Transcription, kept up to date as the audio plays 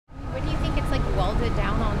welded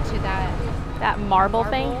down onto that marble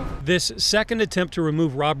thing. This second attempt to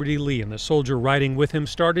remove Robert E. Lee and the soldier riding with him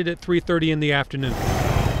started at 3:30 in the afternoon.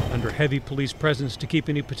 Under heavy police presence to keep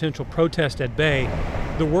any potential protest at bay,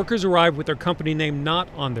 the workers arrived with their company name not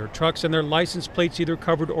on their trucks and their license plates either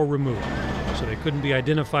covered or removed, so they couldn't be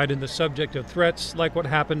identified in the subject of threats like what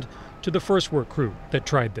happened to the first work crew that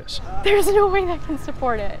tried this. There's no way that can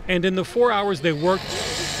support it. And in the 4 hours they worked,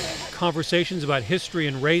 conversations about history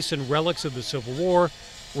and race and relics of the Civil War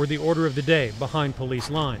were the order of the day behind police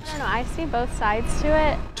lines. I don't know, I see both sides to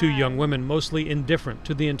it. Two young women mostly indifferent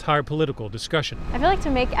to the entire political discussion. I feel like to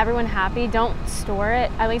make everyone happy, don't store it.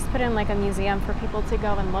 At least put it in like a museum for people to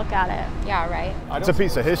go and look at it. Yeah, right. It's a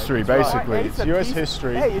piece of history, basically. It's U.S.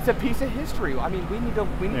 history. Hey, it's a piece of history. I mean, we need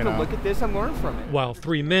to look at this and learn from it. While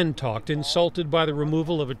three men talked, insulted by the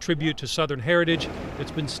removal of a tribute to Southern heritage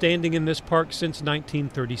that's been standing in this park since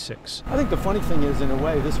 1936. I think the funny thing is, in a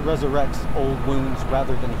way, this resurrects old wounds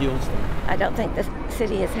rather than heals them. I don't think the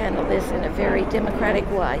city has handled this in a very democratic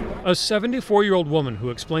way. A 74-year-old woman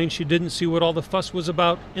who explained she didn't see what all the fuss was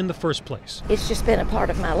about in the first place. It's just been a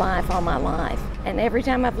part of my life all my life. And every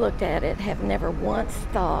time I've looked at it, have never once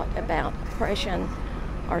thought about oppression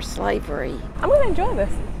or slavery. I'm going to enjoy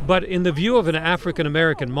this. But in the view of an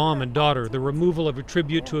African-American mom and daughter, the removal of a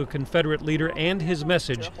tribute to a Confederate leader and his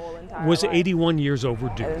message was 81 years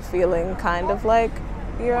overdue. And feeling kind of like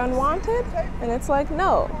you're unwanted, and it's like,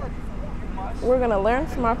 no, we're gonna learn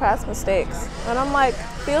from our past mistakes. And I'm like,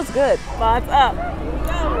 feels good. Vibes up.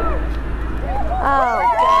 Oh,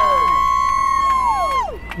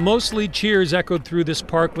 God. Mostly cheers echoed through this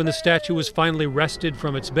park when the statue was finally wrested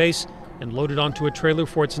from its base and loaded onto a trailer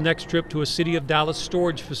for its next trip to a City of Dallas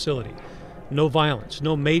storage facility. No violence,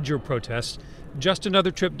 no major protests, just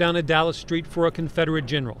another trip down a Dallas street for a Confederate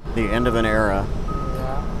general. The end of an era.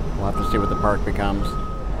 We'll have to see what the park becomes.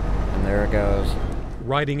 And there it goes.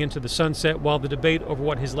 Riding into the sunset while the debate over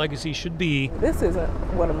what his legacy should be This isn't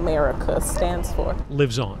what America stands for.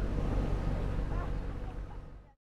 lives on.